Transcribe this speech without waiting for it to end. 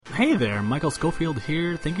Hey there, Michael Schofield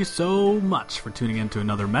here. Thank you so much for tuning in to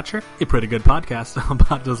another Metric, a pretty good podcast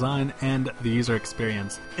about design and the user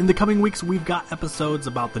experience. In the coming weeks, we've got episodes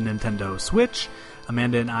about the Nintendo Switch.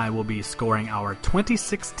 Amanda and I will be scoring our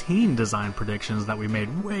 2016 design predictions that we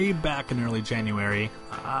made way back in early January.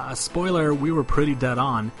 Spoiler, we were pretty dead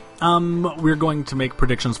on. We're going to make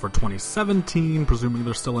predictions for 2017, presuming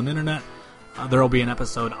there's still an internet. There will be an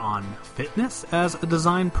episode on fitness as a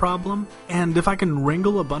design problem, and if I can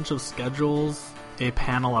wrangle a bunch of schedules, a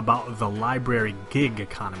panel about the library gig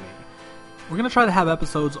economy. We're going to try to have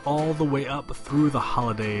episodes all the way up through the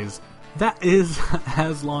holidays. That is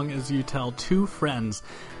as long as you tell two friends,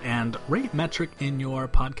 and rate Metric in your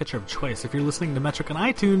podcatcher of choice. If you're listening to Metric on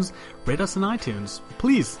iTunes, rate us in iTunes.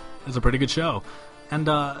 Please, it's a pretty good show. And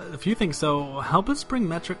if you think so, help us bring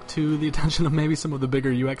Metric to the attention of maybe some of the bigger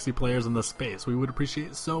UXy players in the space. We would appreciate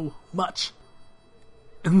it so much.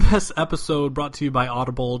 In this episode, brought to you by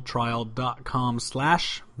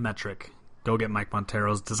audibletrial.com/metric. Go get Mike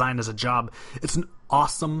Montero's Design as a Job. It's an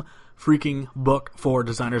awesome freaking book for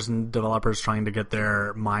designers and developers trying to get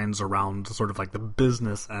their minds around sort of like the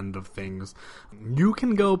business end of things. You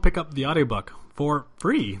can go pick up the audiobook for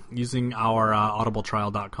free using our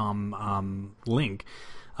audibletrial.com link.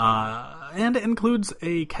 And it includes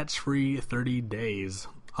a catch-free 30 days.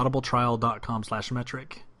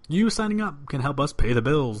 audibletrial.com/metric. You signing up can help us pay the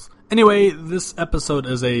bills. Anyway, this episode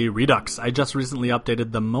is a Redux. I just recently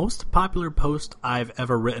updated the most popular post I've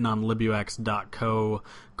ever written on libux.co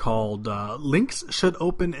called Links Should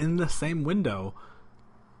Open in the Same Window.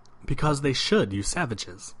 Because they should, you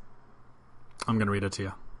savages. I'm going to read it to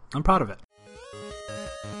you. I'm proud of it.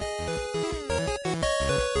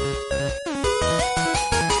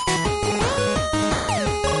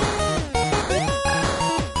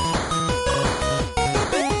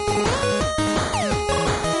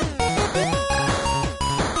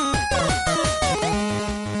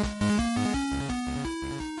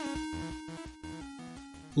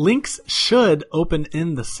 Links should open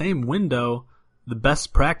in the same window. The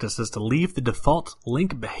best practice is to leave the default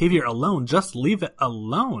link behavior alone. Just leave it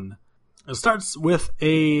alone. It starts with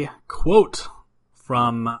a quote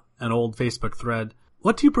from an old Facebook thread.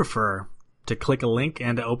 What do you prefer? To click a link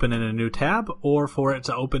and to open in a new tab, or for it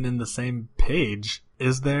to open in the same page?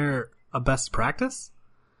 Is there a best practice?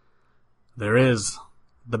 There is.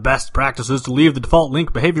 The best practice is to leave the default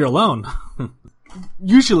link behavior alone.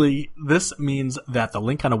 Usually, this means that the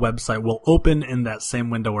link on a website will open in that same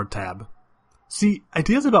window or tab. See,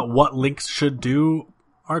 ideas about what links should do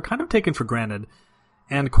are kind of taken for granted,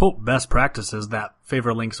 and quote best practices that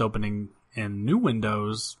favor links opening in new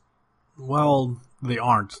windows, well, they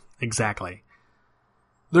aren't exactly.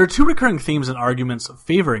 There are two recurring themes and arguments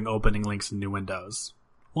favoring opening links in new windows.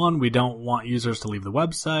 One, we don't want users to leave the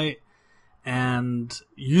website, and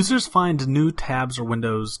users find new tabs or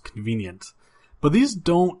windows convenient. But these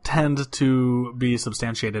don't tend to be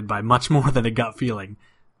substantiated by much more than a gut feeling.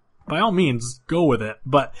 By all means, go with it,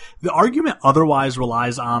 but the argument otherwise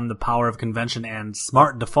relies on the power of convention and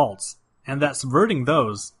smart defaults, and that subverting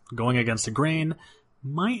those, going against the grain,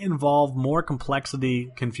 might involve more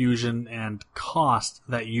complexity, confusion, and cost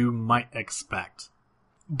that you might expect.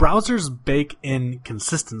 Browsers bake in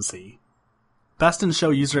consistency. Best in Show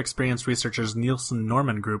user experience researchers Nielsen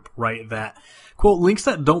Norman Group write that, quote, links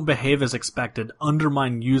that don't behave as expected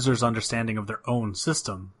undermine users' understanding of their own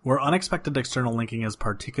system, where unexpected external linking is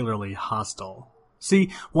particularly hostile.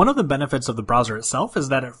 See, one of the benefits of the browser itself is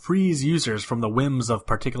that it frees users from the whims of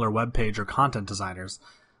particular web page or content designers.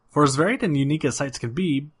 For as varied and unique as sites can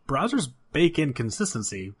be, browsers bake in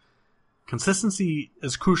consistency. Consistency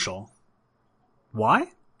is crucial.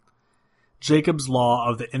 Why? Jacob's Law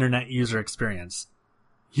of the Internet User Experience.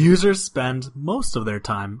 Users spend most of their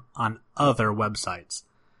time on other websites.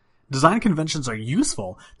 Design conventions are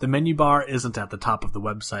useful. The menu bar isn't at the top of the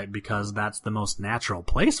website because that's the most natural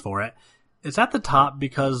place for it. It's at the top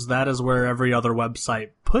because that is where every other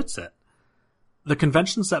website puts it. The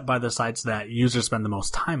conventions set by the sites that users spend the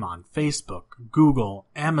most time on, Facebook, Google,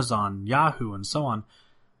 Amazon, Yahoo, and so on,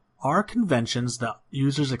 are conventions that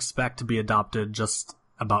users expect to be adopted just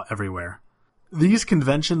about everywhere. These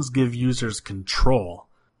conventions give users control.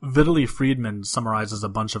 Vitaly Friedman summarizes a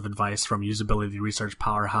bunch of advice from usability research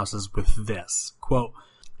powerhouses with this, quote,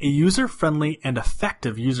 a user-friendly and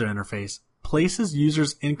effective user interface places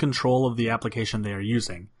users in control of the application they are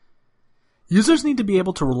using. Users need to be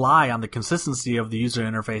able to rely on the consistency of the user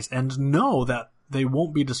interface and know that they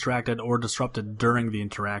won't be distracted or disrupted during the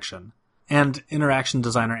interaction. And interaction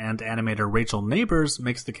designer and animator Rachel Neighbors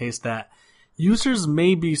makes the case that users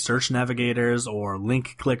may be search navigators or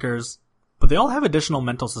link clickers, but they all have additional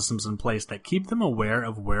mental systems in place that keep them aware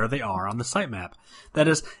of where they are on the sitemap. That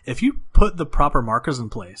is, if you put the proper markers in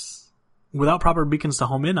place, without proper beacons to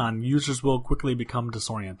home in on, users will quickly become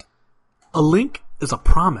disoriented. A link is a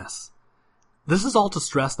promise. This is all to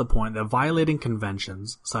stress the point that violating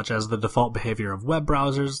conventions, such as the default behavior of web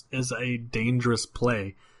browsers, is a dangerous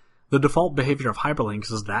play. The default behavior of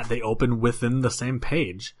hyperlinks is that they open within the same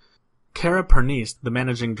page. Kara Pernice, the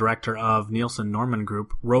managing director of Nielsen Norman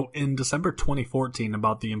Group, wrote in December 2014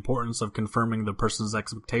 about the importance of confirming the person's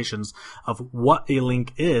expectations of what a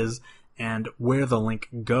link is and where the link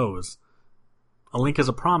goes. A link is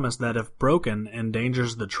a promise that, if broken,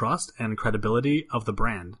 endangers the trust and credibility of the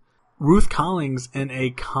brand. Ruth Collings, in a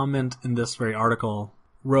comment in this very article,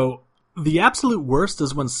 wrote, "The absolute worst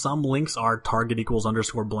is when some links are target equals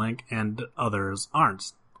 _ blank and others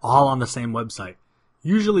aren't, all on the same website,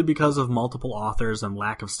 usually because of multiple authors and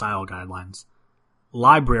lack of style guidelines.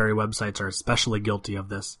 Library websites are especially guilty of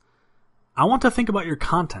this. I want to think about your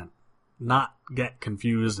content, not get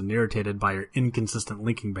confused and irritated by your inconsistent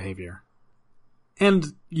linking behavior."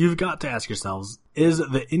 And you've got to ask yourselves, is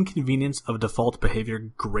the inconvenience of default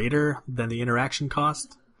behavior greater than the interaction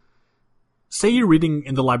cost? Say you're reading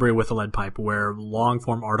in the library with a lead pipe, where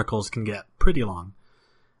long-form articles can get pretty long.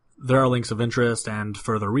 There are links of interest and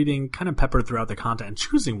further reading kind of peppered throughout the content, and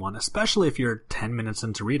choosing one, especially if you're 10 minutes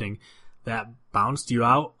into reading, that bounced you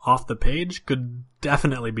out off the page could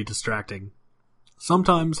definitely be distracting.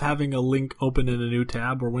 Sometimes having a link open in a new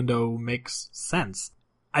tab or window makes sense.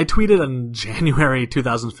 I tweeted in January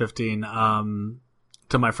 2015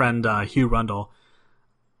 to my friend Hugh Rundle.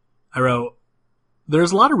 I wrote,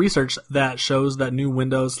 "There's a lot of research that shows that new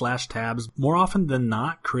windows/tabs more often than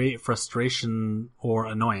not create frustration or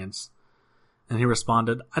annoyance." And he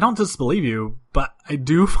responded, "I don't disbelieve you, but I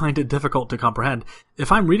do find it difficult to comprehend.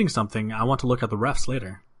 If I'm reading something, I want to look at the refs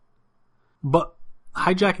later." But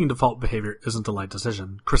hijacking default behavior isn't a light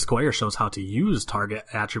decision. Chris Squire shows how to use target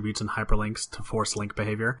attributes and hyperlinks to force link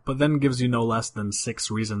behavior, but then gives you no less than 6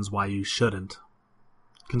 reasons why you shouldn't.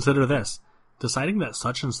 Consider this. Deciding that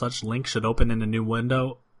such and such link should open in a new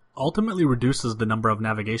window ultimately reduces the number of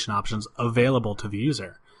navigation options available to the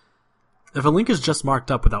user. If a link is just marked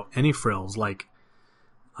up without any frills, like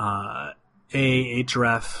ahref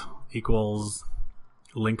equals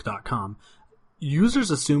link.com, users'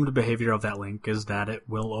 assumed behavior of that link is that it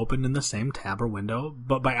will open in the same tab or window,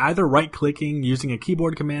 but by either right-clicking, using a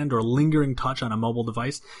keyboard command, or lingering touch on a mobile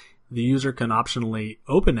device, the user can optionally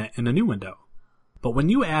open it in a new window. But when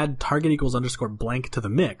you add target equals _ blank to the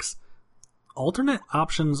mix, alternate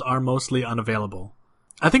options are mostly unavailable.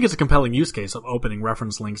 I think it's a compelling use case of opening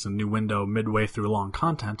reference links in a new window midway through long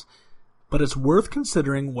content, but it's worth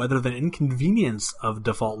considering whether the inconvenience of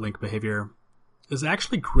default link behavior is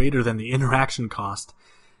actually greater than the interaction cost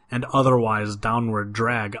and otherwise downward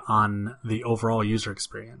drag on the overall user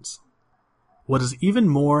experience. What is even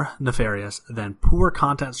more nefarious than poor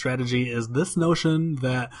content strategy is this notion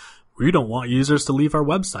that we don't want users to leave our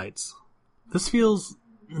websites. This feels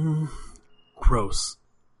gross.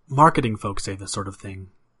 Marketing folks say this sort of thing.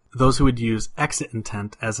 Those who would use exit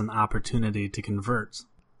intent as an opportunity to convert.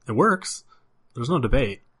 It works. There's no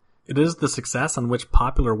debate. It is the success on which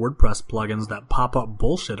popular WordPress plugins that pop up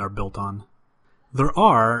bullshit are built on. There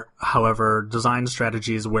are, however, design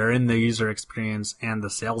strategies wherein the user experience and the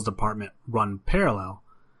sales department run parallel.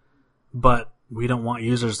 But we don't want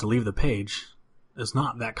users to leave the page is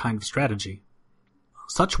not that kind of strategy.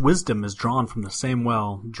 Such wisdom is drawn from the same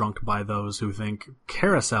well drunk by those who think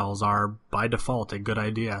carousels are by default a good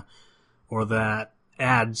idea, or that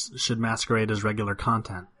ads should masquerade as regular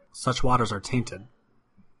content. Such waters are tainted.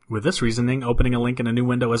 With this reasoning, opening a link in a new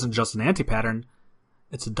window isn't just an anti-pattern,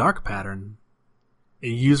 it's a dark pattern. A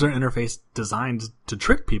user interface designed to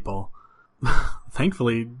trick people.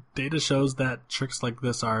 Thankfully, data shows that tricks like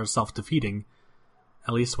this are self-defeating,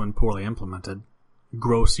 at least when poorly implemented.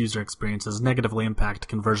 Gross user experiences negatively impact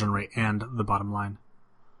conversion rate and the bottom line.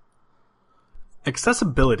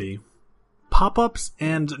 Accessibility. Pop-ups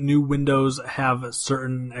and new windows have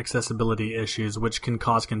certain accessibility issues which can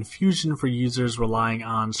cause confusion for users relying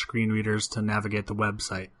on screen readers to navigate the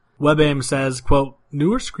website. WebAIM says, quote,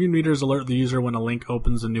 "Newer screen readers alert the user when a link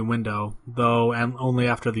opens a new window, though and only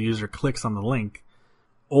after the user clicks on the link.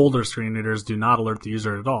 Older screen readers do not alert the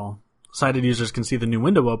user at all. Sighted users can see the new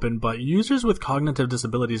window open, but users with cognitive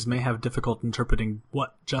disabilities may have difficulty interpreting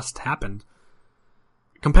what just happened."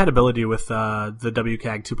 Compatibility with the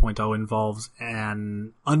WCAG 2.0 involves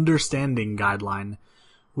an understanding guideline,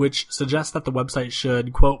 which suggests that the website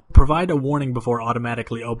should, quote, "provide a warning before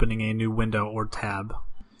automatically opening a new window or tab."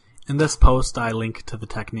 In this post, I link to the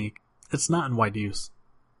technique. It's not in wide use.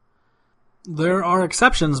 There are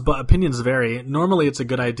exceptions, but opinions vary. Normally, it's a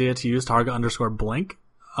good idea to use target_blank.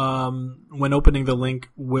 When opening the link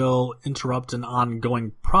will interrupt an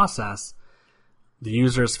ongoing process. The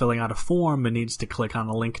user is filling out a form and needs to click on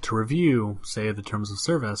a link to review, say the terms of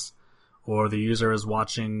service, or the user is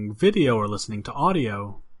watching video or listening to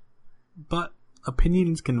audio. But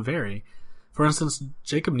opinions can vary. For instance,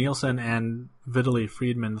 Jacob Nielsen and Vitaly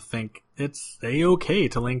Friedman think it's a-okay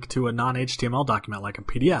to link to a non-HTML document like a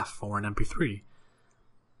PDF or an MP3.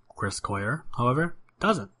 Chris Coyer, however,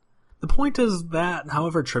 doesn't. The point is that,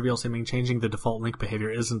 however trivial seeming, changing the default link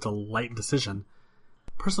behavior isn't a light decision.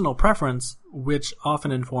 Personal preference, which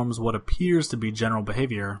often informs what appears to be general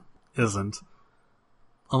behavior, isn't.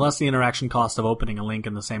 Unless the interaction cost of opening a link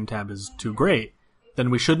in the same tab is too great, then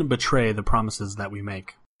we shouldn't betray the promises that we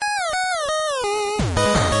make.